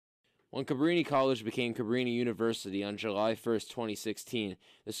When Cabrini College became Cabrini University on July 1st, 2016,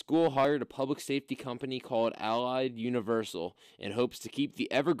 the school hired a public safety company called Allied Universal in hopes to keep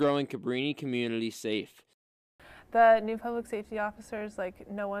the ever-growing Cabrini community safe. The new public safety officers,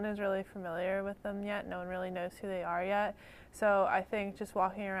 no one is really familiar with them yet. No one really knows who they are yet. So I think just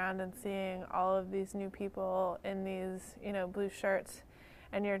walking around and seeing all of these new people in these, blue shirts,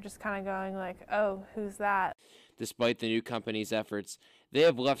 and you're just kind of going oh, who's that? Despite the new company's efforts, they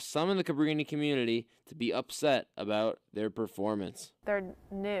have left some in the Cabrini community to be upset about their performance. They're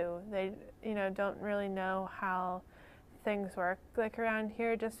new. They, don't really know how things work around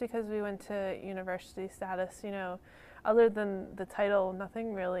here. Just because we went to university status, other than the title,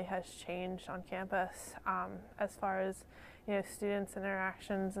 nothing really has changed on campus as far as students'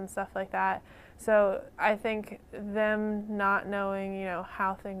 interactions and stuff like that. So I think them not knowing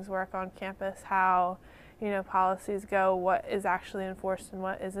how things work on campus, how policies go, what is actually enforced and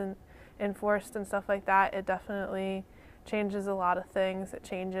what isn't enforced and stuff like that, it definitely changes a lot of things. It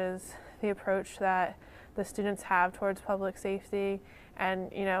changes the approach that the students have towards public safety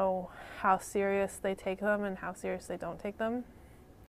and how serious they take them and how serious they don't take them.